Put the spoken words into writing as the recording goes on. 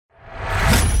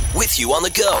with you on the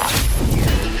go.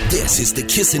 This is the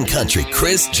Kissin' Country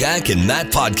Chris, Jack, and Matt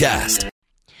podcast.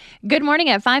 Good morning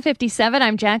at 5:57.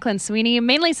 I'm Jacqueline Sweeney.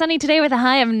 Mainly sunny today with a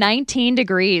high of 19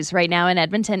 degrees. Right now in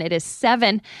Edmonton, it is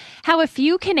 7. How a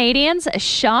few Canadians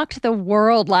shocked the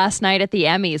world last night at the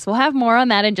Emmys. We'll have more on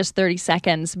that in just 30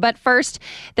 seconds. But first,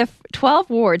 the 12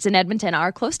 wards in Edmonton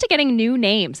are close to getting new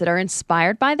names that are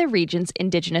inspired by the region's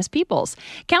Indigenous peoples.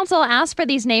 Council asked for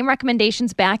these name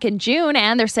recommendations back in June,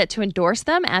 and they're set to endorse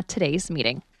them at today's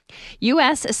meeting.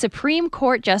 U.S. Supreme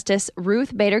Court Justice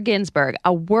Ruth Bader Ginsburg,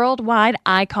 a worldwide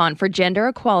icon for gender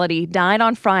equality, died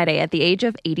on Friday at the age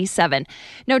of 87.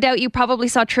 No doubt you probably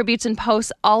saw tributes and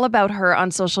posts all about her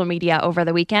on social media over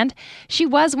the weekend. She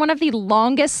was one of the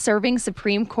longest-serving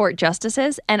Supreme Court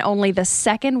justices and only the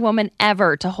second woman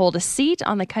ever to hold a seat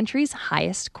on the country's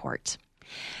highest court.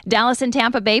 Dallas and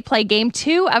Tampa Bay play Game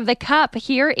 2 of the Cup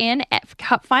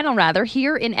Cup final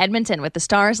here in Edmonton, with the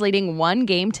Stars leading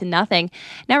 1-0.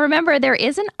 Now remember, there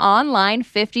is an online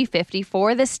 50-50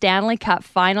 for the Stanley Cup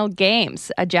final games.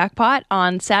 A jackpot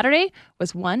on Saturday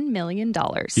was $1 million.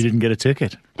 You didn't get a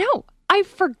ticket? No. I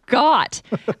forgot.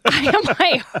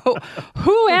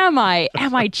 Who am I?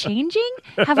 Am I changing?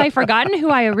 Have I forgotten who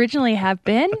I originally have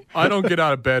been? I don't get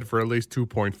out of bed for at least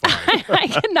 2.5. I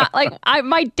cannot.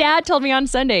 My dad told me on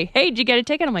Sunday, "Hey, did you get a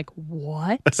ticket?" I'm like,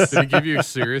 "What?" Did he give you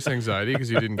serious anxiety because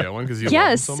you didn't get one because you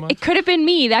loved him so much? It could have been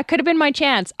me. That could have been my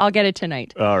chance. I'll get it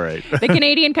tonight. All right. The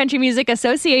Canadian Country Music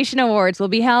Association Awards will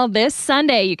be held this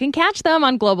Sunday. You can catch them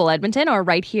on Global Edmonton or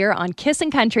right here on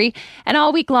Kissin' Country. And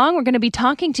all week long, we're going to be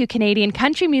talking to Canadian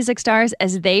country music stars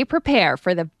as they prepare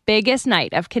for the biggest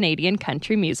night of Canadian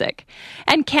country music.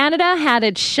 And Canada had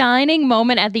its shining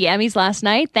moment at the Emmys last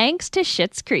night thanks to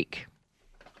Schitts Creek.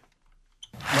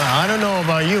 Well, I don't know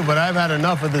about you, but I've had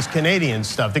enough of this Canadian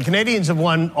stuff. The Canadians have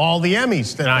won all the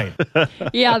Emmys tonight.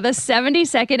 Yeah, the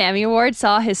 72nd Emmy Award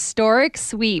saw a historic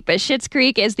sweep. Schitts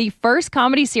Creek is the first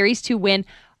comedy series to win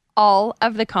all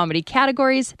of the comedy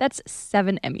categories. That's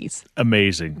 7 Emmys.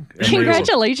 Amazing.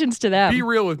 Congratulations to them. Be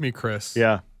real with me, Chris.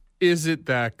 Yeah. Is it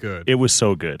that good? It was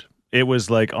so good. It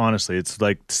was honestly, it's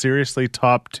seriously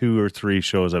top 2 or 3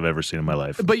 shows I've ever seen in my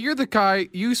life. But you're the guy,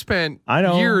 you spent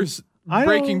years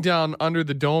breaking down Under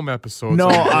the Dome episodes. No,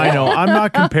 I know. I'm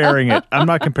not comparing it. I'm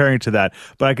not comparing it to that.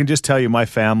 But I can just tell you, my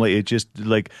family, it just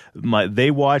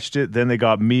they watched it, then they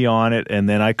got me on it, and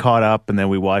then I caught up, and then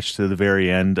we watched to the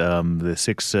very end, the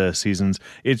 6 seasons.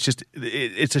 It's just,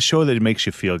 it's a show that makes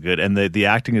you feel good, and the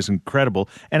acting is incredible,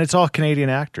 and it's all Canadian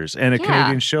actors and a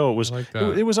Canadian show. It was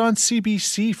it was on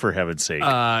CBC, for heaven's sake.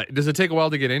 Does it take a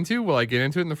while to get into? Will I get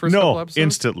into it in the first couple episodes?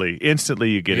 Instantly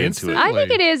you get into it. I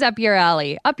think it is up your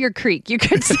alley, up your creek, you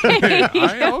could say.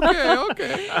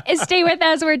 Okay. Stay with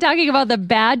us. We're talking about the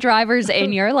bad drivers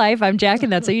in your life. I'm Jack,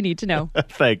 and that's all you need to know.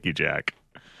 Thank you, Jack.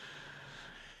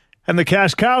 And the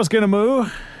cash cow's going to moo.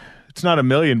 It's not $1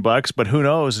 million, but who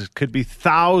knows? It could be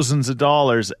thousands of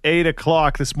dollars. 8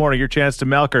 o'clock this morning, your chance to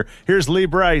milk her. Here's Lee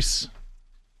Bryce.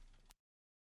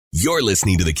 You're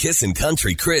listening to the Kissin'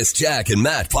 Country Chris, Jack, and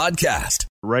Matt podcast.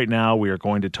 Right now, we are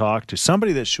going to talk to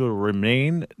somebody that should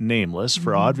remain nameless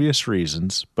for obvious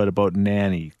reasons, but about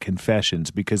nanny confessions.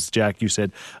 Because, Jack, you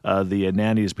said the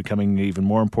nanny is becoming even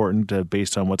more important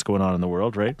based on what's going on in the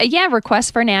world, right? Yeah, requests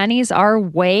for nannies are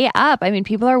way up. I mean,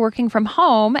 people are working from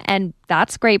home, and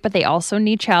that's great, but they also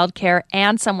need childcare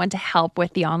and someone to help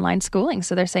with the online schooling.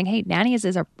 So they're saying, hey, nannies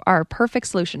is our perfect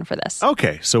solution for this.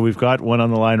 Okay, so we've got one on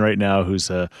the line right now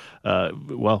who's,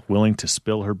 willing to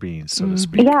spill her beans, so to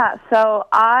speak. Yeah, so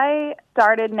I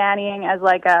started nannying as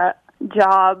a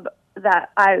job that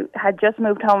I had just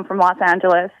moved home from Los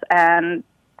Angeles, and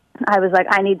I was like,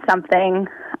 I need something.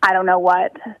 I don't know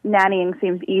what. Nannying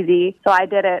seems easy. So I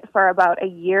did it for about a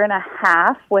year and a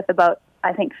half with about,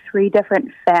 I think, 3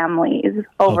 different families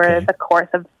over the course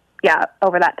of,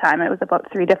 over that time. It was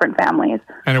about 3 different families.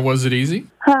 And was it easy?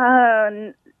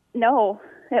 No.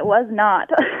 It was not.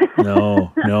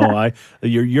 No.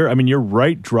 You're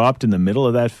right, dropped in the middle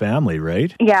of that family,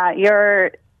 right? Yeah,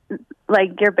 you're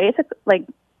basically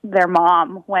their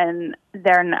mom when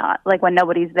they're not, when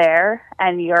nobody's there,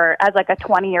 and you're, as a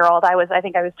 20-year-old, I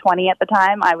think I was 20 at the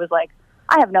time. I was like,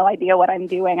 I have no idea what I'm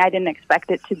doing. I didn't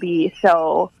expect it to be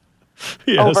so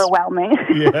overwhelming.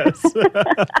 Yes.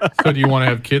 So do you want to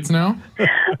have kids now?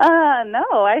 No,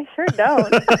 I sure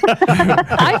don't.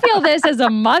 I feel this as a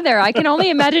mother. I can only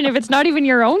imagine if it's not even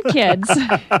your own kids.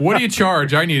 What do you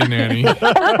charge? I need a nanny.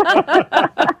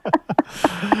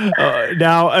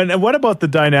 Now, and what about the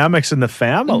dynamics in the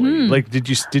family? Did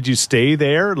you stay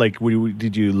there?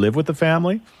 Did you live with the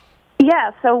family?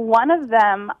 Yeah, so one of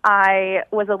them, I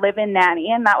was a live-in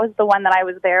nanny, and that was the one that I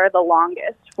was there the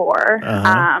longest for.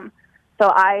 So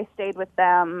I stayed with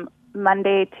them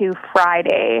Monday to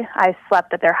Friday. I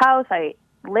slept at their house. I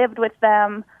lived with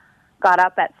them, got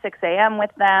up at 6 a.m. with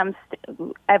them.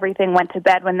 Everything went to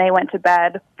bed when they went to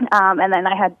bed. And then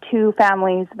I had 2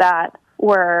 families that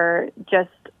were just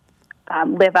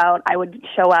live out. I would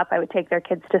show up. I would take their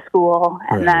kids to school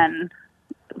and then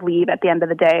leave at the end of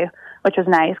the day, which was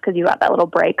nice because you got that little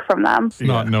break from them.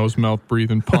 Not nose, mouth,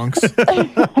 breathing punks. So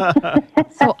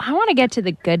I want to get to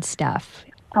the good stuff.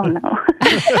 Oh, no.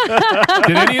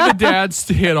 Did any of the dads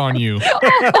hit on you?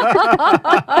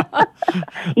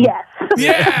 Yes.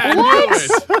 Yeah,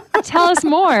 What? Tell us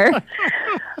more.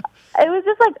 It was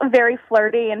just like very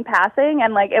flirty in passing,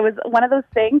 and like it was one of those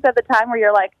things at the time where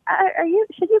you're like,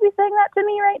 should you be saying that to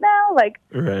me right now? Like,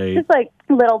 just like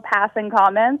little passing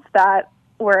comments that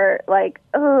were like,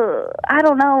 oh, I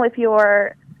don't know if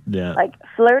you're like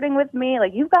flirting with me.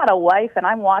 Like, you've got a wife and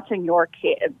I'm watching your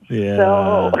kids. Yeah.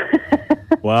 So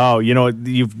wow,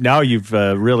 you've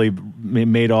really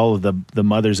made all of the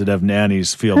mothers that have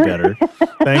nannies feel better.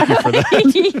 Thank you for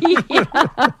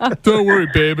that. Don't worry,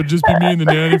 babe. It'll just be me and the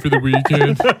nanny for the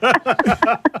weekend.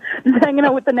 Just hanging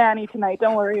out with the nanny tonight.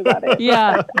 Don't worry about it.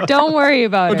 Yeah, don't worry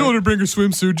about I told her to bring her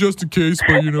swimsuit just in case,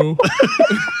 but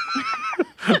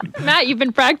Matt, you've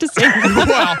been practicing.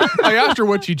 Well, I asked her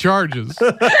what she charges.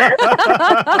 For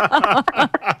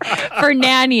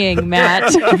nannying,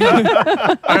 Matt.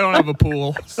 I don't have a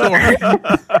pool. Sorry.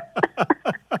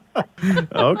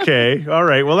 Okay. All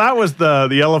right. Well, that was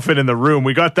the elephant in the room.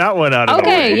 We got that one out of the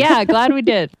way. Okay, yeah, glad we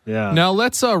did. Yeah. Now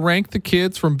let's rank the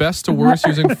kids from best to worst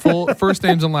using full first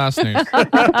names and last names. You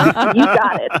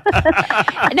got it.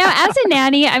 Now, as a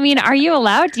nanny, I mean, are you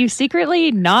allowed? Do you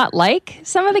secretly not like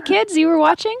some of the kids you were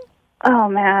watching? Oh,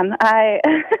 man. I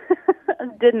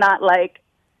did not like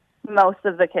most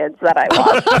of the kids that I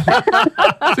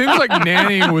watched. Seems like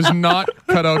nannying was not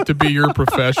cut out to be your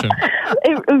profession.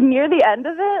 Near the end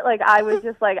of it, like, I was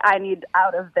just like, I need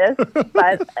out of this.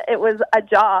 But it was a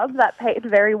job that paid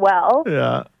very well.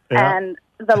 Yeah. And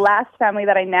the last family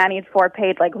that I nannied for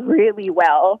paid, like, really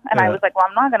well. And I was like, well,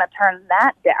 I'm not going to turn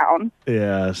that down.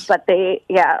 Yes. But a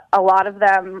lot of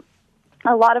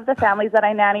the families that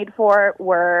I nannied for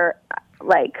were,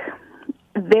 like,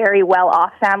 very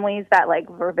well-off families that, like,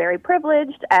 were very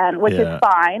privileged, and which is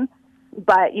fine,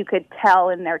 but you could tell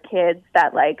in their kids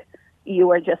that, like, you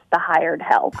were just the hired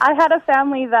help. I had a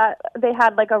family that they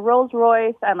had, like, a Rolls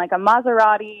Royce and, like, a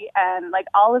Maserati and, like,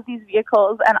 all of these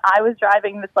vehicles, and I was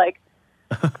driving this, like,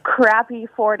 crappy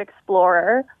Ford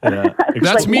Explorer. Yeah.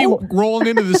 That's like, me rolling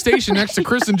into the station next to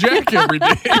Chris and Jack every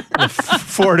day.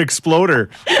 Ford Exploder.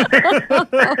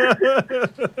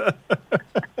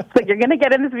 So you're going to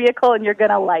get in this vehicle and you're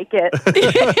going to like it.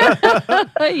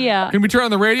 Yeah. Can we turn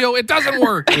on the radio? It doesn't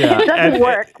work. Yeah. It doesn't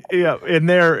work. Yeah. In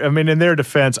their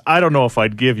defense, I don't know if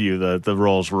I'd give you the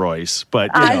Rolls Royce,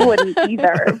 but I wouldn't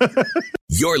either.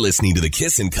 You're listening to the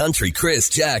Kissin' Country Chris,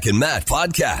 Jack, and Matt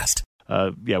podcast.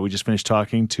 We just finished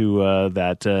talking to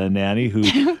that nanny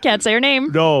who can't say her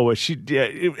name. No,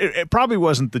 it probably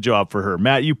wasn't the job for her.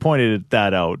 Matt, you pointed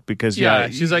that out because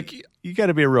she's like, you got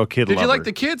to be a real kid lover. Did you like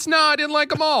the kids? No, I didn't like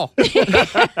them all.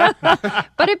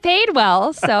 But it paid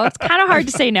well, so it's kind of hard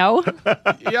to say no.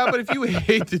 Yeah, but if you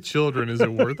hate the children, is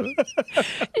it worth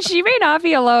it? She may not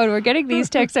be alone. We're getting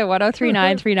these texts at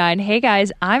 103939. Hey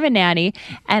guys, I'm a nanny,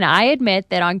 and I admit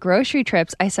that on grocery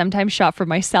trips, I sometimes shop for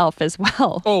myself as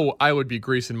well. Oh, I would be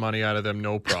greasing money out of them,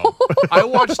 no problem. I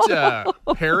watched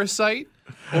Parasite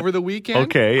over the weekend.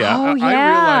 Okay, yeah. Oh, yeah. I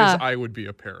realized I would be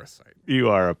a parasite. You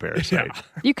are a parasite. Yeah.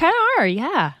 You kind of are,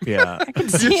 yeah. Yeah. I can You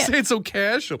see say it so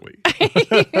casually.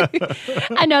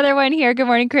 Another one here. Good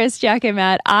morning, Chris, Jack, and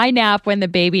Matt. I nap when the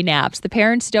baby naps. The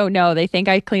parents don't know. They think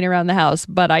I clean around the house,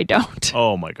 but I don't.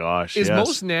 Oh my gosh. Is yes.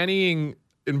 most nannying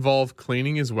involve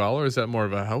cleaning as well, or is that more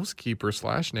of a housekeeper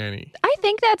 / nanny? I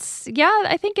think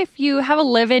I think if you have a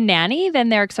live-in nanny, then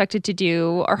they're expected to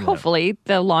do, or hopefully,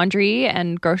 the laundry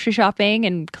and grocery shopping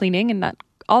and cleaning and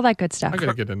all that good stuff. I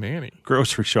gotta get a nanny.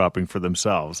 Grocery shopping for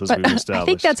themselves, as we've established. I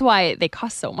think that's why they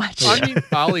cost so much. I mean,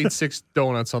 I'll eat 6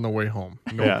 donuts on the way home.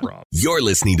 No problem. You're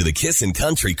listening to the Kissin'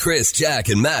 Country Chris, Jack,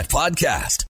 and Matt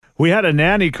podcast. We had a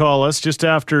nanny call us just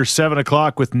after 7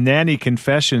 o'clock with nanny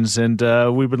confessions, and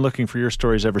we've been looking for your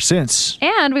stories ever since.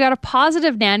 And we got a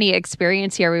positive nanny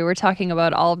experience here. We were talking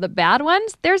about all of the bad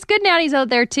ones. There's good nannies out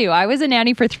there too. I was a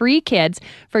nanny for 3 kids,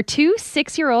 for 2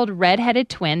 6-year-old redheaded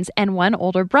twins and 1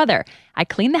 older brother. I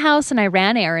cleaned the house and I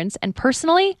ran errands, and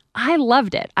personally, I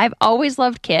loved it. I've always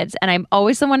loved kids, and I'm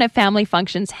always the one at family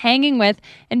functions hanging with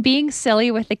and being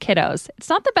silly with the kiddos. It's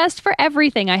not the best for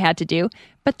everything I had to do,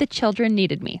 but the children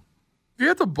needed me. If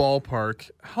you're at the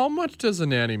ballpark, how much does a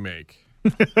nanny make?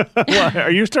 Well,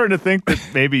 are you starting to think that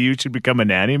maybe you should become a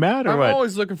nanny, Matt, or I'm what?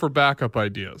 always looking for backup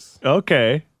ideas.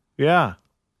 Okay. Yeah.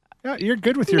 Yeah, you're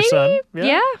good with your Maybe, son.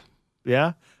 yeah,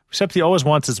 Yeah. Except he always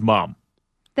wants his mom.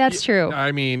 that's true.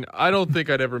 I mean, I don't think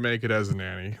I'd ever make it as a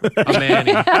nanny. A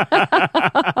nanny.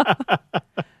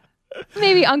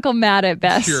 Maybe Uncle Matt at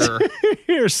best. Sure.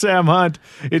 Here's Sam Hunt.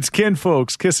 It's Kin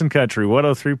Folks, Kissin' Country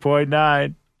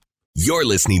 103.9. You're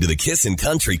listening to the Kissin'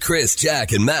 Country Chris,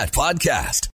 Jack, and Matt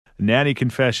podcast. Nanny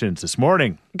Confessions this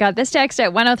morning. Got this text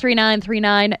at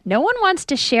 103939. No one wants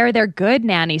to share their good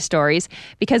nanny stories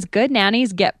because good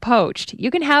nannies get poached. You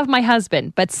can have my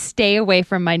husband, but stay away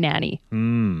from my nanny.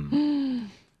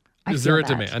 Is there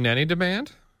a nanny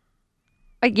demand?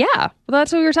 Yeah, well,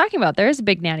 that's what we were talking about. There is a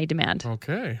big nanny demand.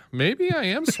 Okay. Maybe I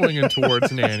am swinging towards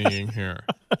nannying here.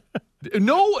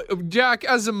 No, Jack,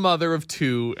 as a mother of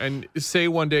two, and say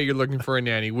one day you're looking for a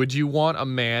nanny, would you want a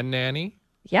man nanny?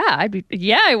 Yeah, I would.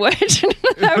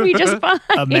 That would be just fine.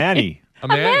 A Manny. A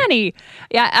nanny.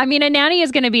 Yeah, I mean, a nanny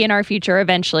is going to be in our future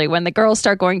eventually. When the girls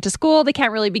start going to school, they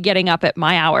can't really be getting up at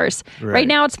my hours. Right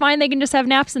now, it's fine. They can just have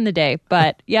naps in the day.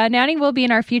 But yeah, nanny will be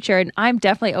in our future, and I'm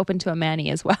definitely open to a manny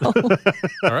as well.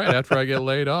 All right, after I get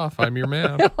laid off, I'm your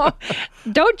man.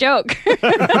 Don't joke.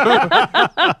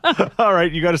 All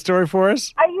right, you got a story for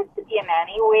us? I used to be a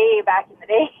nanny way back in the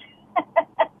day.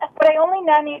 But I only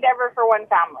nannied ever for one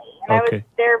family. And I was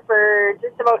there for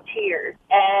just about 2 years.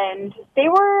 And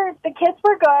the kids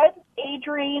were good. Age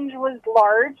range was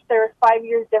large. There was 5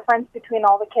 years difference between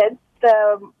all the kids.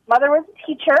 The mother was a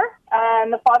teacher,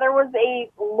 and the father was a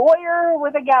lawyer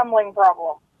with a gambling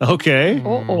problem. Okay.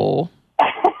 Uh-oh.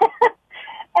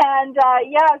 And,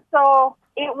 so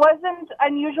it wasn't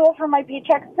unusual for my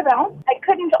paychecks to bounce. I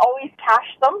couldn't always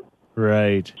cash them.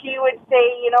 Right. She would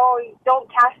say, don't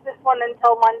cash this one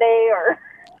until Monday or...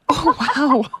 Oh,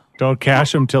 wow. Don't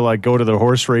cash them till I go to the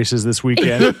horse races this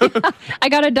weekend. I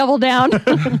got to double down.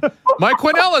 My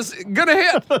Quinella's gonna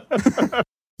hit.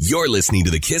 You're listening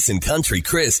to the Kissin' Country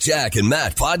Chris, Jack, and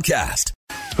Matt podcast.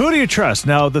 Who do you trust?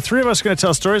 Now, the three of us are going to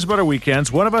tell stories about our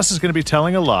weekends. One of us is going to be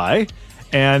telling a lie.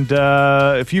 And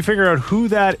if you figure out who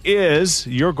that is,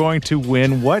 you're going to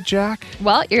win what, Jack?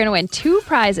 Well, you're going to win 2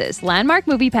 prizes, landmark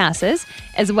movie passes,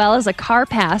 as well as a car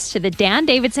pass to the Dan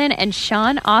Davidson and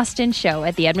Sean Austin show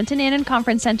at the Edmonton Inn and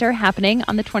Conference Center happening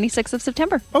on the 26th of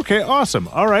September. Okay, awesome.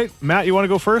 All right. Matt, you want to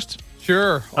go first?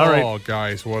 Sure. All right. Oh,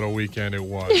 guys, what a weekend it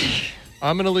was.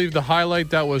 I'm going to leave the highlight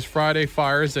that was Friday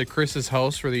fires at Chris's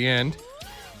house for the end.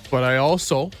 But I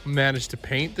also managed to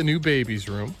paint the new baby's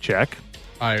room. Check.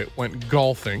 I went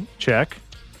golfing. Check.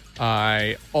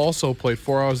 I also played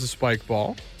 4 hours of spike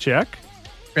ball. Check.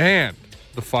 And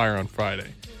the fire on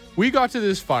Friday. We got to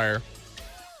this fire,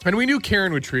 and we knew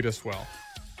Karen would treat us well.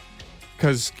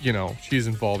 Because, she's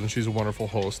involved and she's a wonderful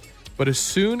host. But as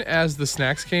soon as the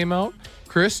snacks came out,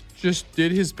 Chris just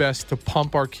did his best to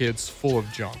pump our kids full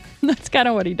of junk. That's kind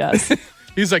of what he does.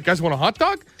 He's like, guys want a hot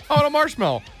dog? How about a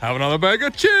marshmallow? Have another bag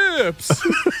of chips.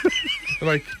 I'm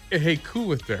like, hey,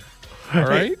 cool it there. All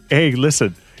right? Hey,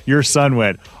 listen. Your son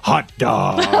went, hot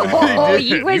dog. Oh,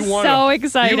 he was so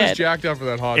excited. He was jacked up for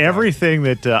that hot dog. Everything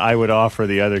that I would offer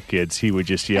the other kids, he would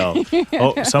just yell,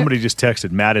 oh, somebody just texted,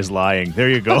 Matt is lying.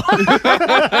 There you go.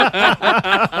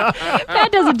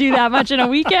 Matt doesn't do that much in a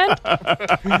weekend.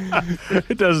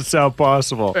 It doesn't sound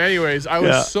possible. Anyways, I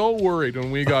was so worried when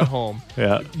we got home.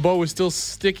 Yeah. Bo was still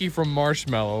sticky from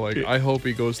marshmallow. Like, I hope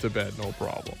he goes to bed, no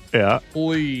problem. Yeah.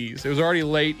 Please. It was already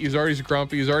late. He was already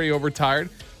grumpy. He was already overtired.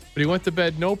 But he went to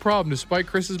bed no problem, despite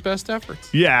Chris's best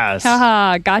efforts. Yes.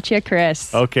 Haha, gotcha,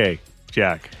 Chris. Okay,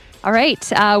 Jack. All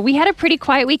right. We had a pretty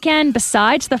quiet weekend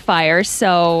besides the fire.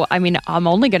 So, I'm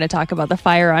only going to talk about the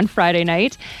fire on Friday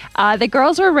night. The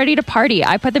girls were ready to party.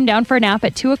 I put them down for a nap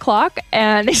at 2 o'clock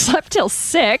and they slept till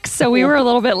 6. So we were a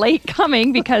little bit late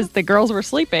coming because the girls were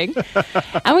sleeping.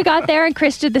 And we got there and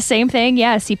Chris did the same thing.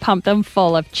 Yes, he pumped them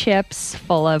full of chips,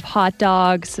 full of hot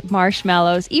dogs,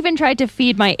 marshmallows, even tried to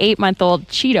feed my 8-month-old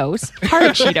Cheetos,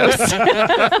 hard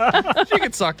Cheetos. She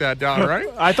could suck that down, right?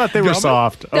 I thought they were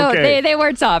soft. No, Okay. they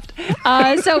weren't soft.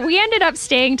 So we ended up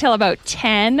staying till about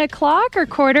 10 o'clock or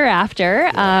quarter after.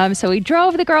 So we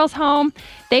drove the girls home.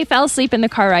 They fell asleep in the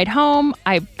car ride home.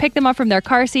 I picked them up from their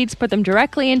car seats, put them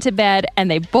directly into bed,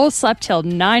 and they both slept till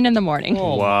 9 in the morning.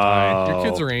 Oh, Wow. my. Your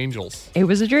kids are angels. It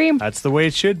was a dream. That's the way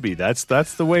it should be. That's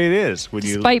the way it is. When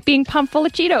Despite being pumped full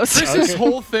of Cheetos. Chris's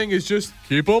whole thing is just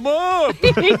keep them up.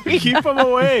 you keep them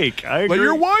awake. I agree. Let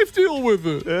your wife deal with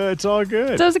it. It's all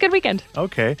good. So it was a good weekend.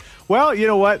 Okay. Well, you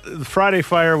know what? The Friday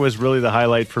fire was really the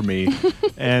highlight for me.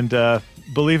 And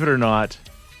believe it or not,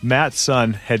 Matt's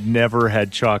son had never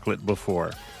had chocolate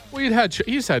before. Well,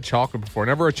 he's had chocolate before,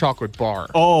 never a chocolate bar.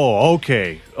 Oh,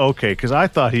 okay. Because I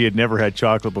thought he had never had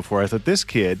chocolate before. I thought this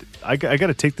kid, I got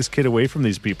to take this kid away from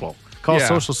these people. Call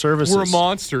social services. We're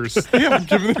monsters. They haven't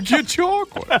given the kid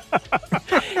chocolate.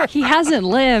 He hasn't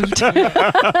lived.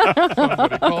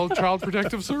 Somebody call Child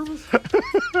Protective Service.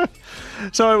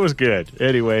 So it was good.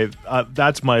 Anyway,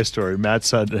 that's my story. Matt's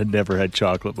son had never had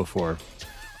chocolate before.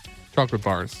 Chocolate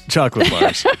bars.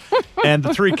 And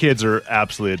the three kids are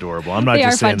absolutely adorable. I'm not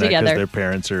just saying that because their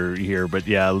parents are here, but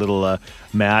yeah, little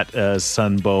Matt,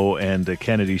 son Bo, and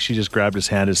Kennedy, she just grabbed his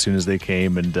hand as soon as they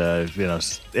came, and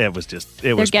it was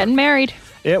They're getting married.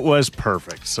 It was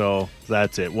perfect. So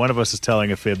that's it. One of us is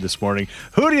telling a fib this morning.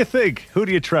 Who do you think? Who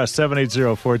do you trust?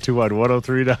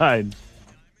 780-421-1039.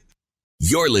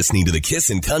 You're listening to the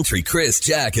Kissin' Country Chris,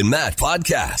 Jack, and Matt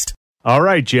podcast. All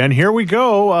right, Jen, here we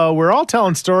go. We're all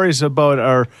telling stories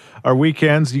about our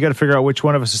weekends. You got to figure out which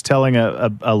one of us is telling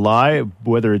a lie,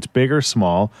 whether it's big or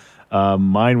small.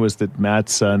 Mine was that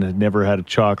Matt's son had never had a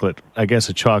chocolate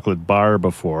bar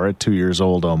before at 2 years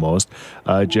old almost.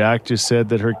 Jack just said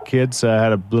that her kids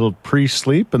had a little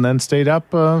pre-sleep and then stayed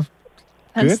up. And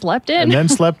slept in. And then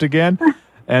slept again.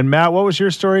 And Matt, what was your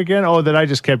story again? Oh, that I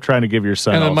just kept trying to give your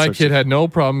son. And then my kid had no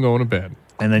problem going to bed.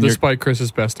 And then despite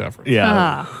Chris's best efforts.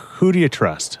 Yeah. Who do you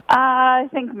trust? I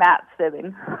think Matt's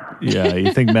fibbing. Yeah,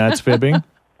 you think Matt's fibbing?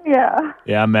 Yeah.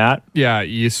 Yeah, Matt? Yeah,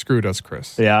 you screwed us,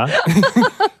 Chris. Yeah.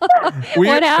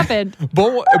 What happened?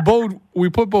 Bo,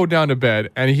 we put Bo down to bed,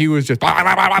 and he was just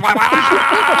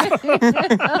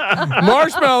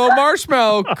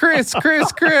marshmallow, Chris.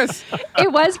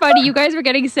 It was funny. You guys were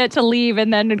getting set to leave,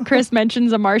 and then Chris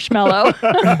mentions a marshmallow.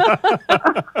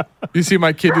 You see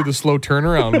my kid do the slow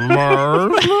turnaround.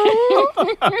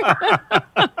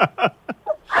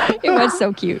 It was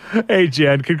so cute. Hey,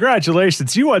 Jen,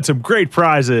 congratulations. You won some great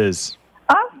prizes.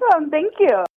 Awesome. Thank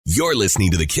you. You're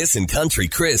listening to the Kissin' Country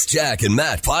Chris, Jack, and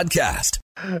Matt podcast.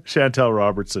 Chantel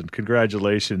Robertson,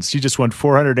 congratulations. She just won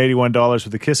 $481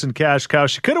 with the Kissin' Cash Cow.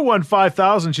 She could have won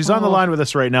 $5,000. She's on the line with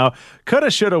us right now.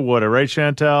 Coulda, shoulda, woulda, right,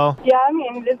 Chantel? Yeah, I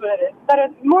mean, it is what it is. But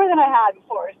it's more than I had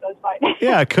before, so it's fine.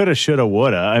 Yeah, coulda, shoulda,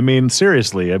 woulda. I mean,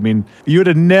 seriously. I mean, you'd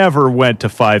have never went to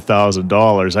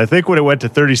 $5,000. I think when it went to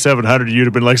 $3,700, you'd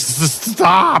have been like,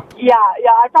 stop. Yeah.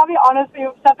 I probably, honestly,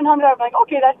 700, I'm like,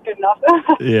 okay, that's good enough.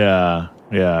 Yeah.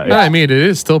 I mean, it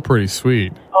is still pretty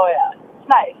sweet. Oh, yeah. It's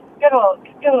nice. Good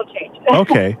little change.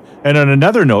 Okay. And on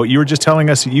another note, you were just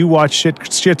telling us that you watched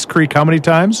Schitts Creek how many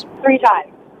times? 3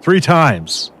 times. 3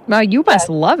 times. Wow, you must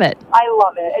love it. I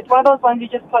love it. It's one of those ones you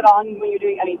just put on when you're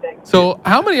doing anything. So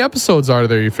how many episodes are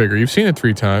there, you figure? You've seen it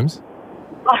 3 times.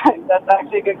 That's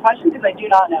actually a good question because I do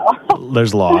not know.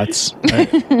 There's lots. I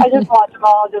just watch them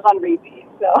all just on repeat.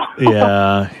 So.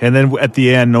 Yeah. And then at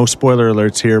the end, no spoiler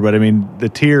alerts here, but I mean, the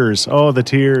tears. Oh, the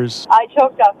tears. I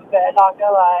choked up a bit, not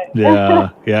gonna lie.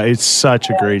 Yeah. It's such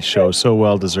a great show. Good. So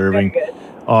well deserving. Very good.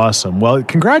 Awesome. Well,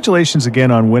 congratulations again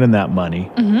on winning that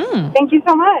money. Mm-hmm. Thank you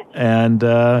so much. And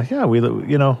we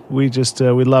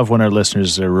love when our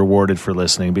listeners are rewarded for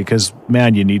listening because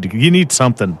man, you need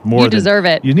something more. You deserve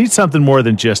it. You need something more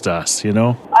than just us. You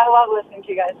know. I love listening to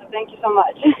you guys, so thank you so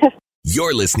much.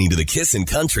 You're listening to the Kissin'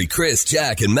 Country Chris,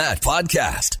 Jack, and Matt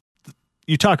podcast.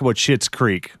 You talk about Schitts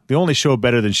Creek. The only show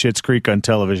better than Schitts Creek on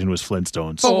television was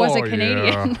Flintstones. But was it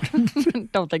Canadian? Yeah.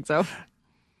 Don't think so.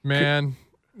 Man,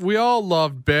 we all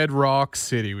loved Bedrock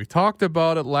City. We talked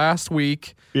about it last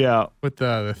week. Yeah. With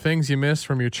the things you missed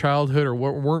from your childhood or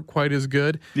what weren't quite as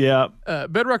good. Yeah.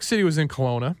 Bedrock City was in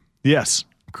Kelowna. Yes.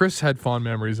 Chris had fond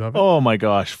memories of it. Oh, my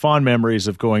gosh. Fond memories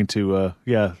of going to,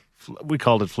 we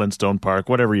called it Flintstone Park,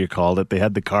 whatever you called it. They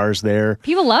had the cars there.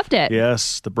 People loved it.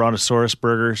 Yes, the Brontosaurus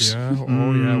burgers. Yeah,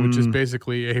 yeah, which is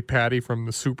basically a patty from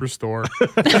the Superstore.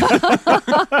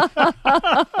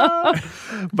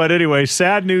 But anyway,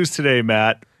 sad news today,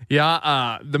 Matt.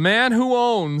 Yeah, the man who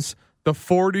owns the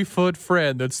 40-foot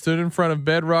Fred that stood in front of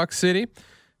Bedrock City,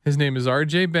 his name is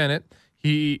RJ Bennett.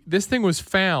 This thing was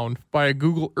found by a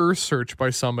Google Earth search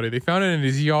by somebody. They found it in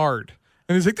his yard.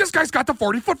 And he's like, this guy's got the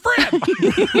 40-foot Fred.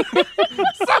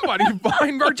 Somebody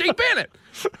find RJ Bennett.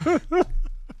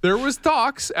 There was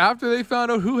talks after they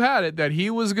found out who had it that he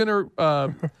was going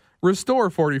to restore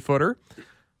 40-footer.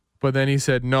 But then he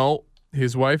said, no,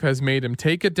 his wife has made him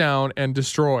take it down and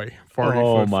destroy 40-foot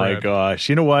Oh, my Fred. gosh.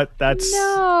 You know what? That's...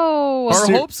 No.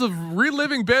 Our hopes of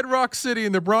reliving Bedrock City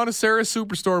and the Brontosaurus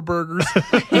Superstore burgers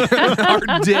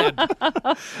are dead.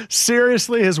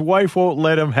 Seriously, his wife won't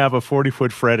let him have a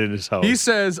 40-foot Fred in his house. He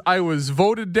says, I was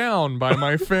voted down by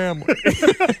my family.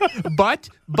 But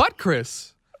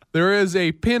Chris, there is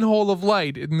a pinhole of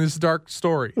light in this dark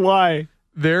story. Why?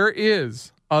 There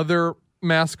is other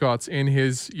mascots in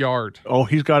his yard. Oh,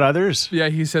 he's got others? Yeah,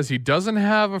 he says he doesn't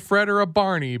have a Fred or a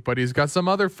Barney, but he's got some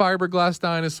other fiberglass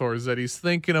dinosaurs that he's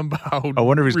thinking about I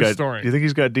wonder if he's restoring. got... Do you think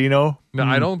he's got Dino? No,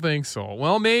 I don't think so.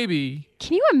 Well, maybe.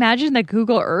 Can you imagine the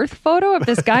Google Earth photo of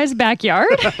this guy's backyard?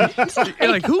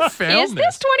 Like, who found Is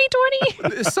this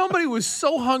 2020? Somebody was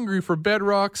so hungry for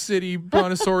Bedrock City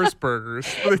Brontosaurus burgers.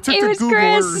 They took It to was Google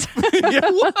Chris. Earth. Yeah,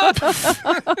 what?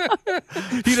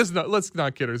 He doesn't know. Let's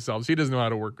not kid ourselves. He doesn't know how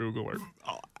to work Google Earth.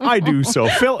 I do so.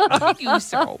 Fill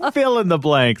in the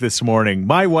blank this morning.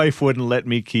 My wife wouldn't let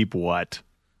me keep what?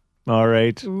 All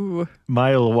right. Ooh.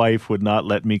 My wife would not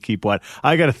let me keep what?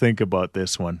 I got to think about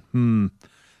this one.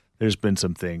 There's been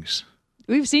some things.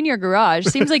 We've seen your garage.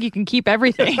 Seems like you can keep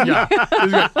everything.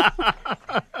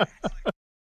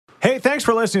 Hey, thanks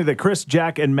for listening to the Chris,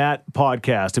 Jack, and Matt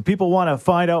podcast. If people want to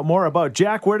find out more about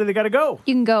Jack, where do they got to go?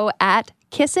 You can go at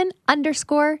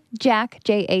kissin_Jack,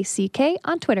 Jack,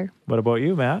 on Twitter. What about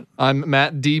you, Matt? I'm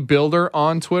Matt D. Builder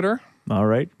on Twitter. All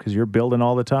right, because you're building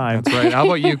all the time. That's right. How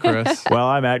about you, Chris? Well,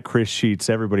 I'm at Chris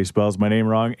Schitts. Everybody spells my name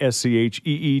wrong, Scheetz.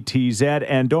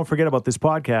 And don't forget about this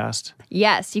podcast.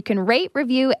 Yes, you can rate,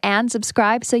 review, and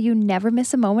subscribe so you never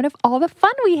miss a moment of all the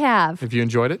fun we have. If you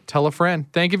enjoyed it, tell a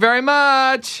friend. Thank you very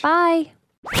much. Bye.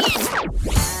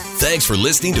 Thanks for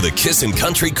listening to the Kissin'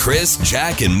 Country Chris,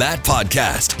 Jack, and Matt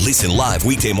podcast. Listen live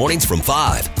weekday mornings from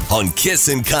 5 on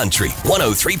Kissin' Country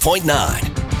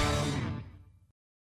 103.9.